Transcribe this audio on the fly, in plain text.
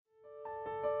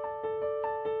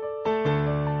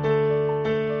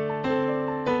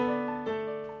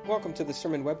welcome to the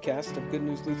sermon webcast of Good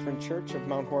News Lutheran Church of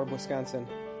Mount Horeb, Wisconsin.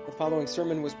 The following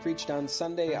sermon was preached on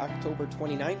Sunday, October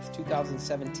 29th,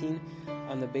 2017,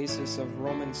 on the basis of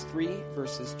Romans 3,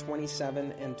 verses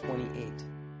 27 and 28.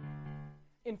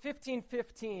 In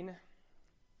 1515,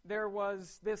 there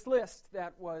was this list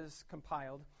that was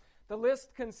compiled. The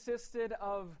list consisted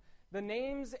of the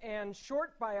names and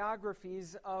short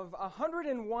biographies of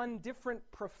 101 different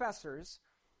professors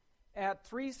at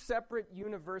 3 separate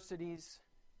universities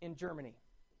in Germany.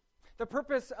 The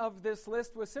purpose of this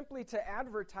list was simply to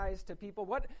advertise to people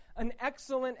what an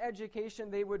excellent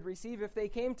education they would receive if they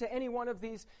came to any one of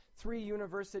these 3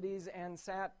 universities and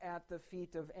sat at the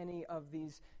feet of any of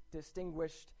these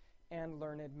distinguished and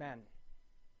learned men.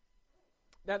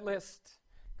 That list,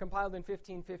 compiled in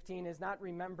 1515, is not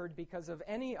remembered because of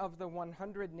any of the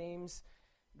 100 names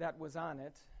that was on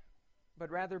it,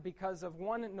 but rather because of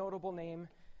one notable name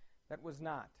that was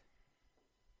not.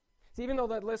 See, even though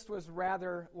that list was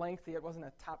rather lengthy, it wasn't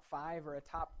a top 5 or a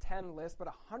top 10 list, but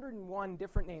 101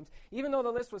 different names. Even though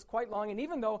the list was quite long, and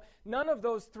even though none of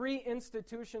those 3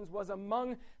 institutions was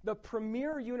among the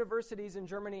premier universities in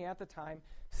Germany at the time,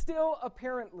 still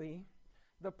apparently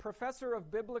the professor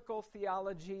of biblical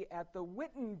theology at the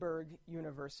Wittenberg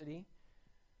University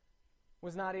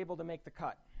was not able to make the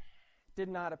cut, did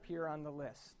not appear on the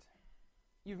list.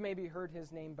 You've maybe heard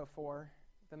his name before.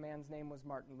 The man's name was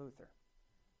Martin Luther.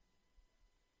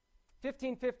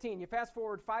 1515, you fast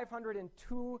forward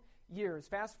 502 years,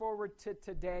 fast forward to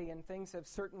today, and things have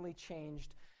certainly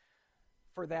changed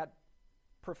for that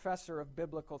professor of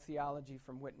biblical theology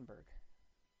from Wittenberg.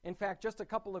 In fact, just a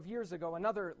couple of years ago,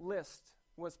 another list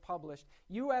was published.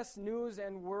 U.S. News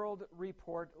and World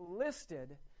Report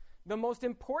listed the most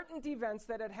important events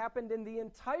that had happened in the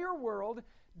entire world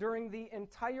during the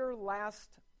entire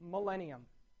last millennium.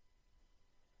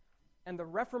 And the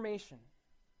Reformation,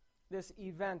 this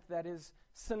event that is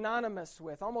synonymous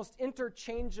with, almost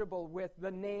interchangeable with,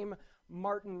 the name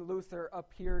Martin Luther,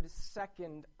 appeared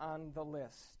second on the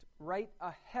list, right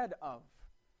ahead of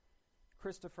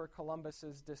Christopher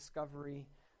Columbus's discovery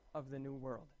of the New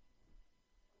World.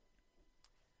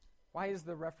 Why is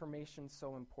the Reformation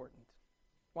so important?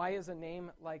 Why is a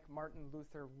name like Martin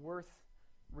Luther worth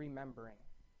remembering?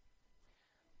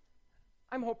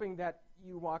 I'm hoping that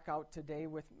you walk out today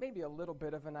with maybe a little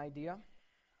bit of an idea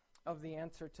of the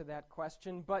answer to that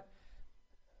question, but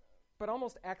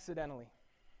almost accidentally.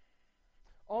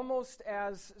 Almost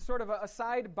as sort of a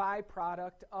side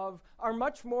byproduct of our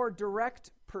much more direct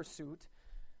pursuit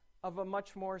of a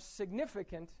much more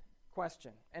significant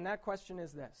question. And that question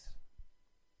is this: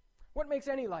 what makes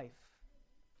any life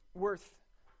worth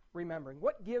remembering?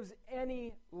 What gives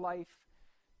any life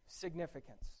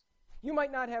significance? You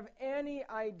might not have any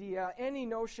idea, any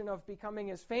notion of becoming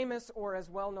as famous or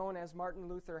as well known as Martin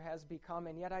Luther has become,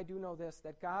 and yet I do know this,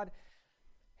 that God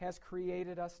has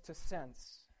created us to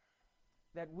sense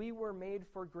that we were made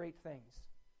for great things,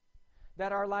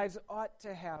 that our lives ought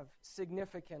to have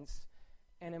significance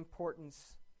and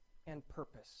importance and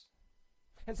purpose.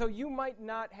 And so you might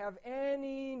not have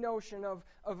any notion of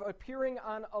appearing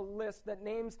on a list that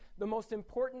names the most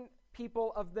important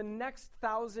people of the next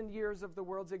 1,000 years of the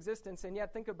world's existence. And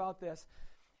yet think about this.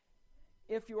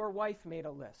 If your wife made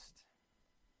a list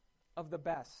of the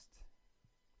best,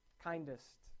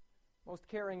 kindest, most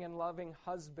caring and loving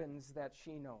husbands that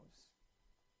she knows,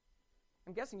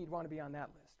 I'm guessing you'd want to be on that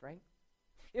list, right?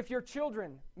 If your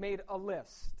children made a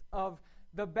list of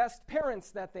the best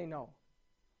parents that they know,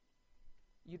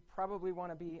 you'd probably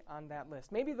want to be on that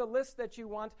list. Maybe the list that you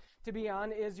want to be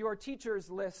on is your teacher's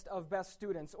list of best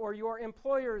students, or your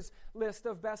employer's list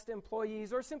of best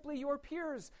employees, or simply your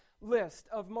peers' list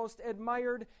of most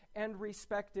admired and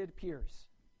respected peers.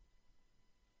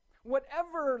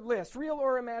 Whatever list, real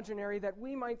or imaginary, that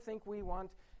we might think we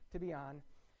want to be on,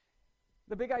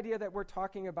 the big idea that we're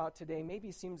talking about today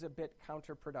maybe seems a bit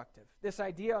counterproductive. This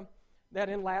idea that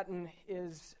in Latin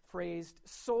is phrased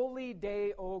soli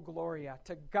Deo gloria,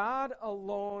 to God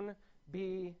alone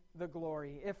be the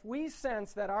glory. If we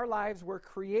sense that our lives were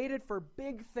created for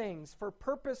big things, for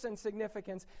purpose and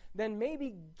significance, then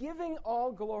maybe giving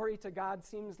all glory to God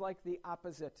seems like the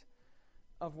opposite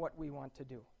of what we want to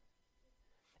do.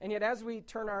 And yet, as we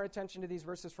turn our attention to these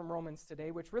verses from Romans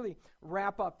today, which really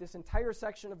wrap up this entire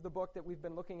section of the book that we've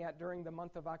been looking at during the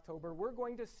month of October, we're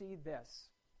going to see this.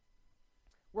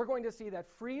 We're going to see that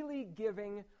freely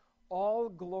giving all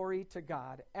glory to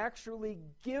God actually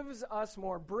gives us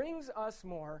more, brings us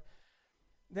more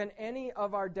than any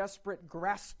of our desperate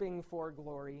grasping for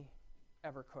glory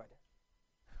ever could.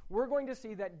 We're going to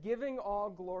see that giving all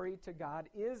glory to God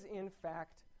is, in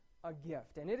fact, a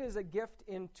gift. And it is a gift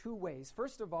in two ways.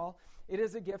 First of all, it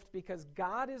is a gift because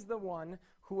God is the one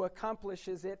who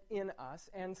accomplishes it in us.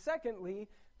 And secondly,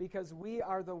 because we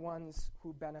are the ones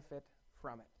who benefit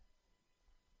from it.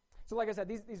 So like I said,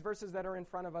 these verses that are in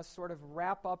front of us sort of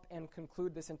wrap up and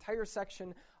conclude this entire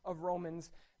section of Romans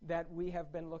that we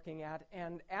have been looking at.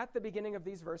 And at the beginning of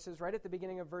these verses, right at the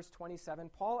beginning of verse 27,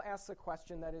 Paul asks a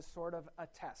question that is sort of a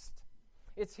test.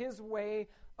 It's his way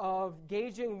of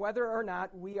gauging whether or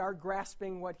not we are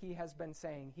grasping what he has been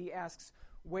saying. He asks,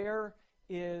 where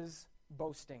is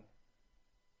boasting?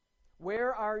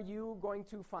 Where are you going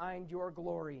to find your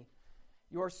glory,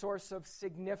 your source of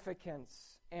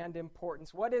significance and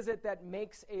importance? What is it that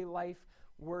makes a life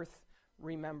worth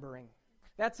remembering?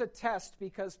 That's a test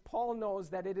because Paul knows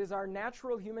that it is our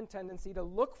natural human tendency to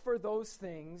look for those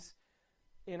things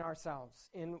in ourselves,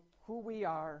 in who we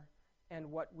are and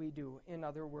what we do. In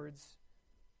other words,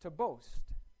 to boast.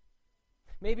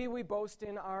 Maybe we boast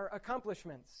in our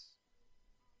accomplishments.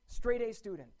 Straight A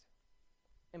student,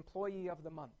 employee of the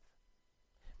month.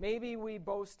 Maybe we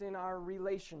boast in our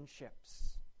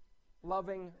relationships.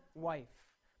 Loving wife,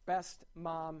 best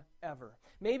mom ever.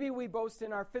 Maybe we boast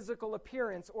in our physical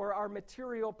appearance or our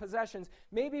material possessions.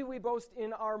 Maybe we boast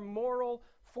in our moral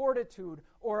fortitude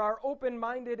or our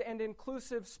open-minded and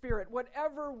inclusive spirit.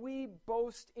 Whatever we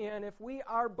boast in, if we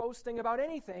are boasting about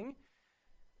anything,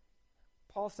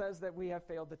 Paul says that we have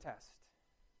failed the test.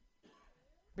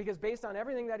 Because based on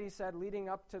everything that he said leading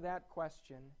up to that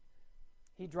question,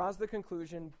 he draws the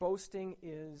conclusion boasting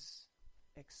is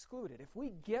excluded. If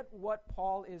we get what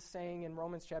Paul is saying in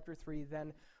Romans chapter 3,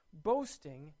 then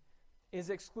boasting is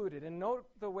excluded. And note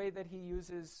the way that he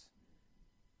uses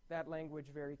that language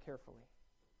very carefully.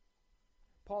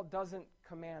 Paul doesn't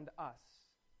command us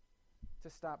to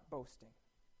stop boasting.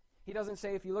 He doesn't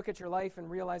say if you look at your life and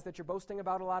realize that you're boasting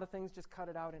about a lot of things, just cut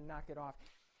it out and knock it off.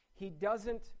 He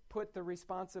doesn't put the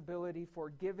responsibility for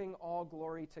giving all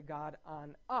glory to God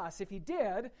on us. If he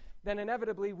did, then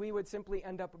inevitably we would simply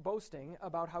end up boasting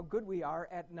about how good we are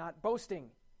at not boasting.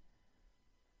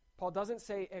 Paul doesn't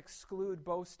say exclude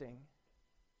boasting.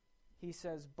 He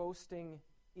says boasting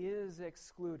is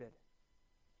excluded.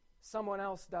 Someone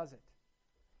else does it.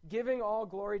 Giving all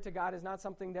glory to God is not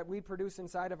something that we produce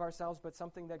inside of ourselves, but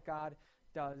something that God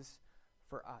does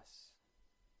for us.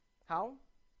 How?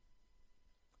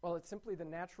 Well, it's simply the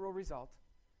natural result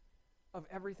of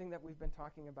everything that we've been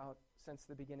talking about since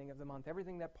the beginning of the month,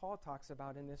 everything that Paul talks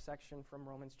about in this section from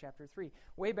Romans chapter 3.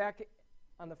 Way back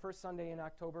on the first Sunday in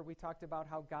October, we talked about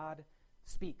how God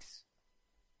speaks,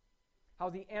 how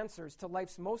the answers to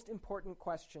life's most important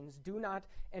questions do not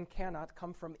and cannot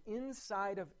come from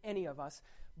inside of any of us,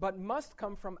 but must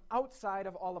come from outside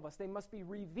of all of us. They must be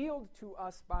revealed to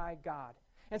us by God.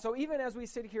 And so even as we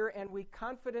sit here and we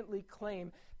confidently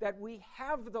claim that we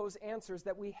have those answers,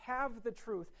 that we have the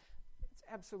truth, it's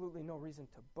absolutely no reason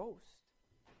to boast.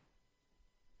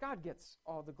 God gets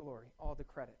all the glory, all the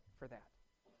credit for that.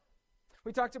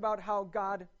 We talked about how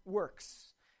God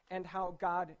works and how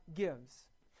God gives.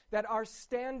 That our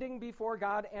standing before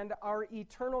God and our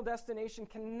eternal destination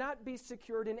cannot be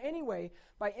secured in any way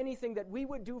by anything that we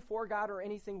would do for God or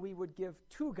anything we would give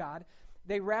to God.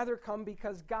 They rather come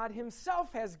because God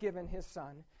himself has given his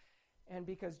Son and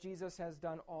because Jesus has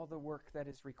done all the work that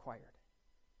is required.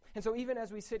 And so even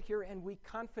as we sit here and we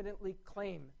confidently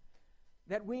claim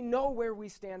that we know where we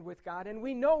stand with God and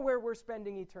we know where we're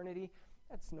spending eternity,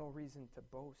 that's no reason to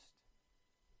boast.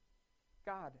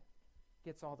 God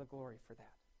gets all the glory for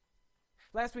that.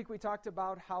 Last week we talked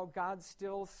about how God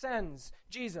still sends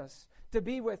Jesus to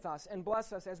be with us and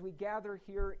bless us as we gather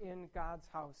here in God's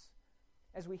house,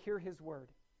 as we hear his word,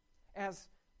 as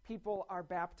people are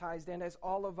baptized, and as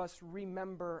all of us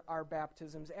remember our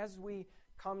baptisms, as we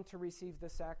come to receive the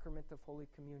sacrament of Holy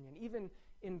Communion. Even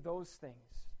in those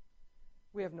things,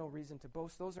 we have no reason to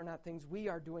boast. Those are not things we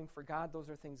are doing for God. Those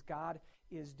are things God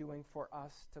is doing for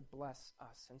us to bless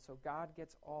us. And so God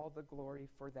gets all the glory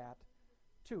for that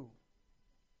too.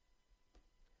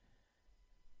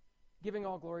 Giving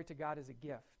all glory to God is a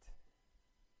gift.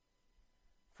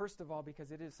 First of all,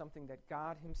 because it is something that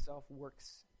God himself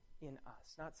works in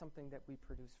us, not something that we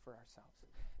produce for ourselves.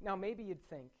 Now, maybe you'd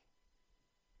think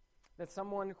that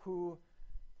someone who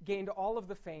gained all of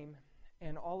the fame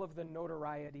and all of the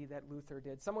notoriety that Luther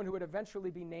did, someone who would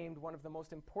eventually be named one of the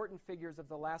most important figures of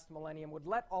the last millennium, would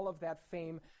let all of that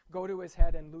fame go to his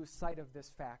head and lose sight of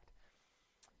this fact.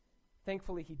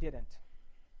 Thankfully, he didn't.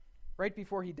 Right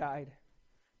before he died,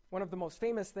 one of the most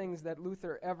famous things that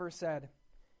Luther ever said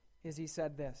is he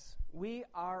said this: "We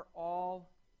are all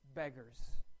beggars.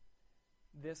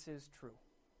 This is true."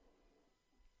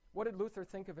 What did Luther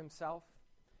think of himself?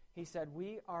 He said,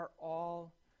 we are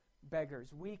all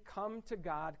beggars. We come to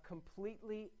God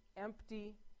completely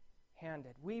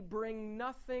empty-handed. We bring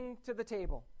nothing to the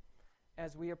table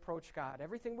as we approach God.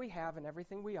 Everything we have and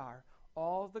everything we are,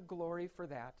 all the glory for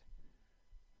that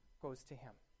goes to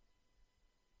him.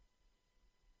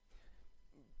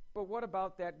 But what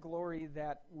about that glory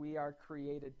that we are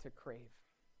created to crave?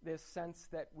 This sense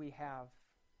that we have,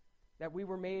 that we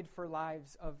were made for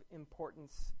lives of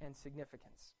importance and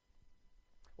significance.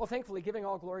 Well, thankfully, giving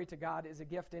all glory to God is a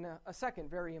gift in a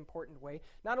second very important way,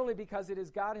 not only because it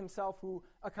is God himself who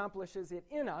accomplishes it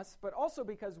in us, but also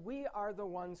because we are the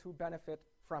ones who benefit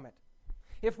from it.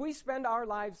 If we spend our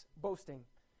lives boasting,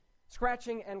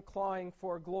 scratching and clawing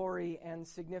for glory and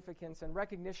significance and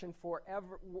recognition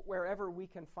wherever we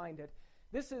can find it,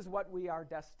 this is what we are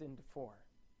destined for.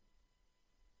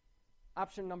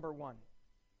 Option number 1.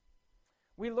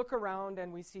 We look around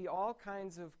and we see all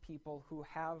kinds of people who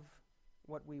have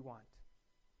what we want,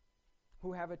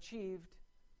 who have achieved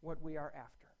what we are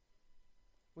after.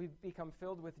 We become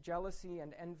filled with jealousy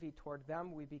and envy toward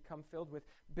them. We become filled with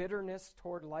bitterness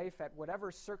toward life at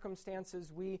whatever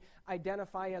circumstances we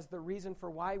identify as the reason for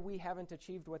why we haven't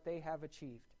achieved what they have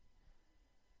achieved.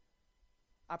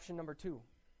 Option number 2.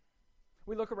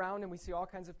 We look around and we see all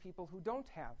kinds of people who don't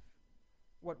have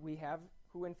what we have,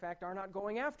 who in fact are not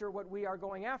going after what we are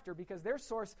going after because their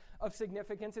source of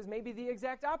significance is maybe the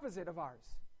exact opposite of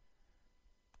ours.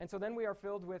 And so then we are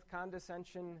filled with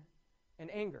condescension and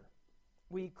anger.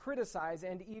 We criticize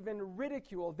and even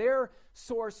ridicule their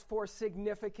source for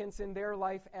significance in their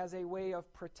life as a way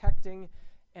of protecting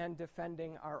and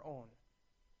defending our own.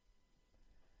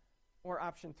 Or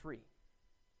option 3,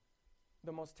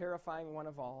 the most terrifying one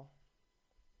of all,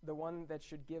 the one that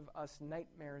should give us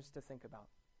nightmares to think about.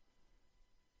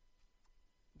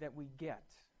 That we get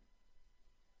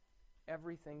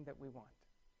everything that we want.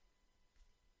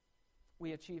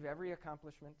 We achieve every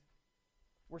accomplishment.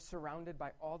 We're surrounded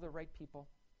by all the right people.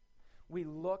 We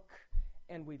look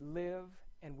and we live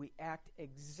and we act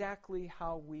exactly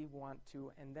how we want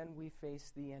to, and then we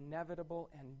face the inevitable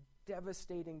and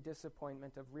devastating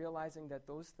disappointment of realizing that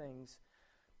those things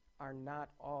are not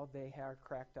all they are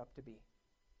cracked up to be,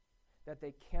 that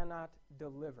they cannot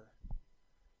deliver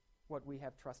what we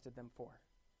have trusted them for.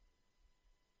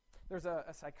 There's a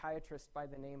psychiatrist by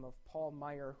the name of Paul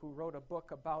Meyer who wrote a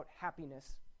book about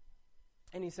happiness,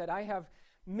 and he said, I have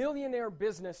millionaire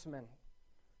businessmen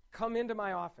come into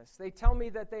my office. They tell me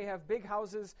that they have big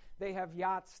houses, they have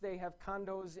yachts, they have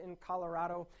condos in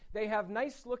Colorado, they have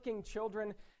nice-looking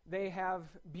children, they have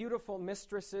beautiful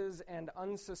mistresses and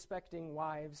unsuspecting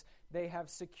wives, they have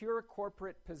secure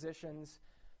corporate positions,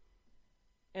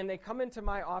 and they come into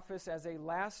my office as a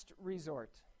last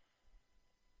resort,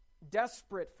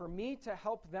 desperate for me to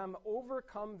help them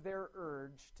overcome their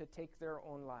urge to take their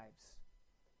own lives.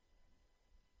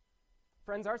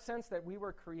 Friends, our sense that we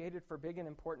were created for big and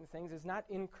important things is not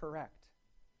incorrect,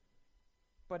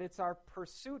 but it's our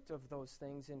pursuit of those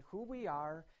things in who we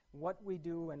are, what we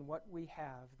do, and what we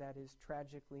have that is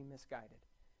tragically misguided.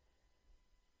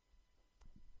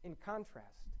 In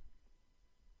contrast,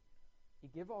 you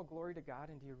give all glory to God,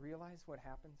 and do you realize what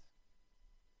happens?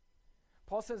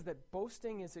 Paul says that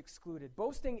boasting is excluded.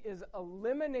 Boasting is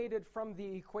eliminated from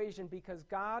the equation because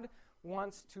God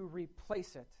wants to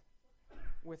replace it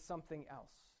with something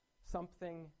else,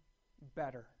 something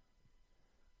better.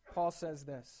 Paul says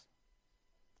this,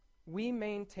 we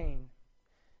maintain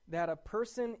that a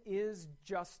person is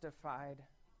justified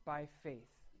by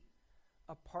faith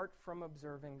apart from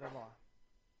observing the law.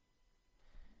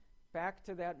 Back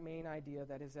to that main idea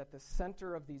that is at the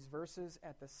center of these verses,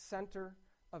 at the center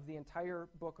of the entire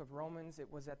book of Romans.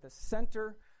 It was at the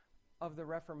center of the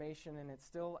Reformation, and it's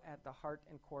still at the heart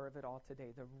and core of it all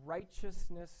today. The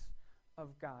righteousness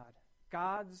of God,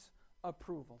 God's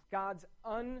approval, God's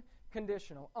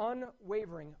unconditional,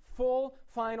 unwavering, full,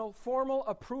 final, formal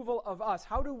approval of us.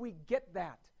 How do we get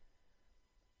that?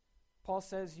 Paul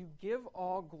says you give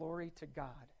all glory to God.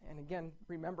 And again,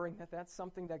 remembering that that's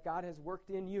something that God has worked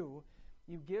in you,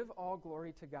 you give all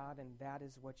glory to God, and that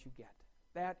is what you get.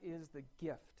 That is the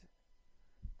gift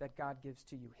that God gives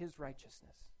to you, his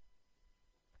righteousness.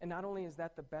 And not only is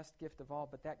that the best gift of all,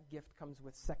 but that gift comes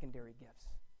with secondary gifts.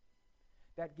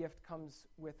 That gift comes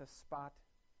with a spot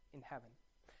in heaven.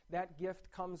 That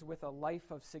gift comes with a life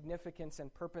of significance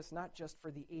and purpose, not just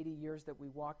for the 80 years that we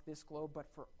walk this globe, but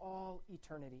for all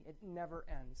eternity. It never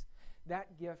ends.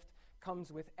 That gift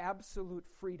comes with absolute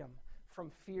freedom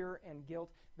from fear and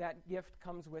guilt. That gift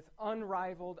comes with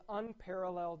unrivaled,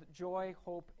 unparalleled joy,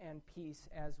 hope, and peace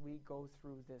as we go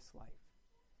through this life.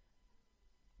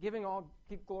 Giving all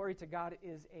glory to God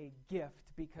is a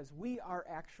gift because we are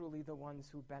actually the ones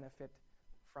who benefit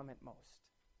from it most.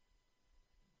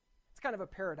 It's kind of a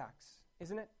paradox,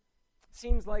 isn't it?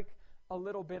 Seems like a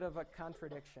little bit of a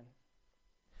contradiction.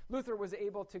 Luther was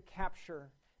able to capture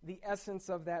the essence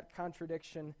of that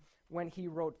contradiction when he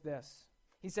wrote this.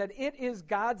 He said, "It is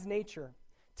God's nature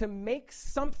to make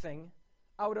something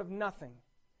out of nothing.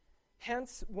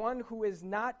 Hence, one who is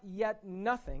not yet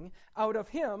nothing, out of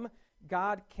him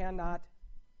God cannot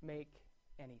make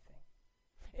anything."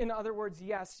 In other words,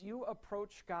 yes, you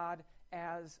approach God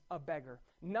as a beggar.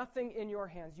 Nothing in your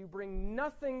hands. You bring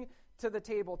nothing to the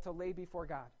table to lay before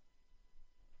God.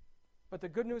 But the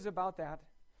good news about that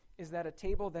is that a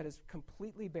table that is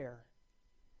completely bare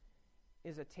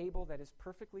is a table that is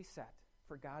perfectly set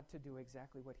for God to do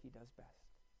exactly what he does best.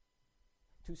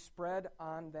 To spread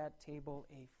on that table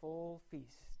a full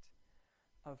feast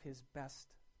of his best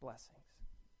blessings.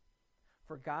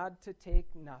 For God to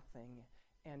take nothing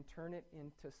and turn it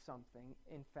into something,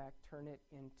 in fact, turn it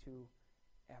into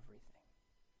everything.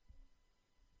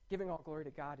 Giving all glory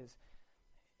to God is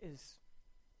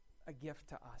a gift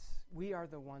to us. We are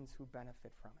the ones who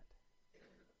benefit from it.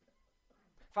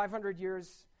 500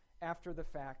 years after the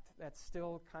fact, that's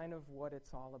still kind of what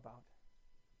it's all about.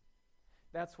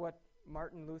 That's what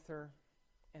Martin Luther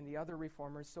and the other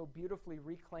reformers so beautifully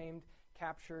reclaimed,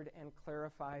 captured, and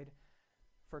clarified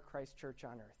for Christ's church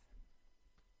on earth.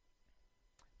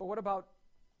 But what about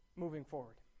moving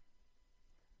forward?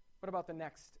 What about the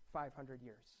next 500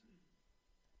 years?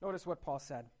 Notice what Paul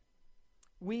said.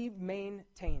 We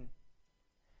maintain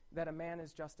that a man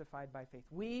is justified by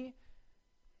faith. We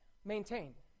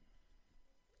maintain.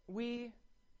 We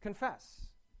confess.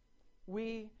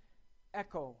 We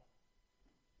echo.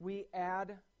 We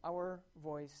add our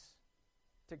voice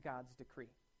to God's decree.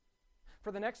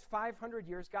 For the next 500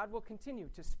 years, God will continue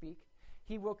to speak.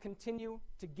 He will continue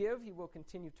to give. He will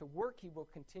continue to work. He will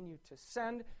continue to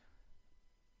send.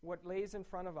 What lays in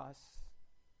front of us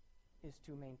is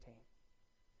to maintain,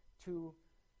 to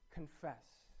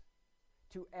confess,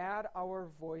 to add our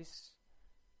voice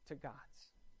to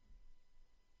God's.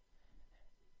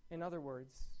 In other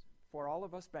words, for all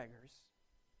of us beggars,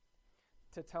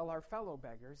 to tell our fellow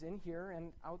beggars in here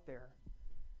and out there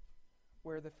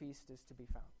where the feast is to be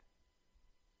found.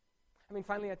 I mean,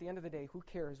 finally, at the end of the day, who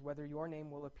cares whether your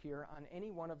name will appear on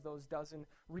any one of those dozen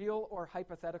real or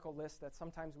hypothetical lists that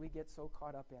sometimes we get so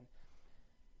caught up in?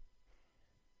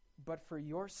 But for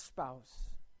your spouse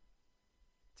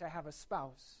to have a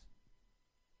spouse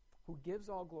who gives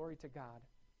all glory to God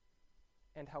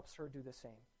and helps her do the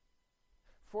same.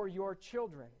 For your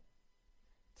children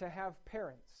to have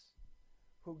parents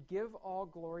who give all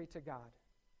glory to God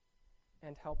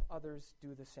and help others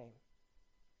do the same.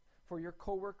 For your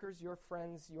coworkers, your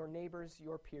friends, your neighbors,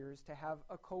 your peers to have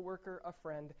a coworker, a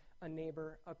friend, a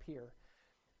neighbor, a peer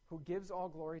who gives all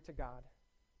glory to God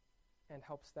and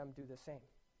helps them do the same.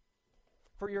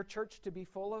 For your church to be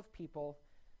full of people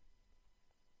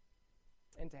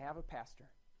and to have a pastor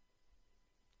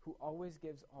who always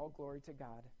gives all glory to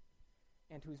God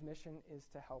and whose mission is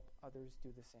to help others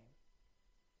do the same.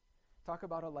 Talk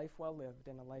about a life well lived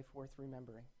and a life worth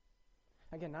remembering.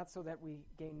 Again, not so that we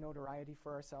gain notoriety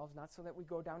for ourselves, not so that we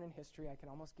go down in history. I can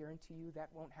almost guarantee you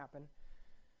that won't happen.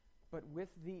 But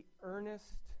with the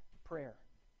earnest prayer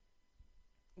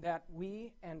that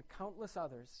we and countless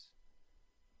others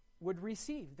would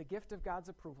receive the gift of God's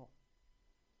approval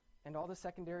and all the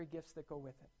secondary gifts that go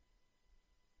with it.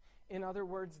 In other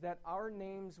words, that our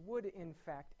names would in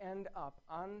fact end up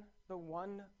on the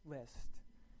one list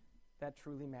that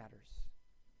truly matters,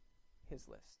 his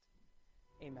list.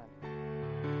 Amen.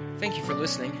 Thank you for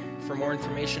listening. For more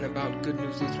information about Good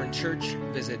News Lutheran Church,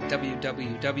 visit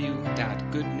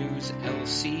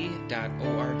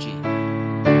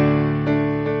www.goodnewslc.org.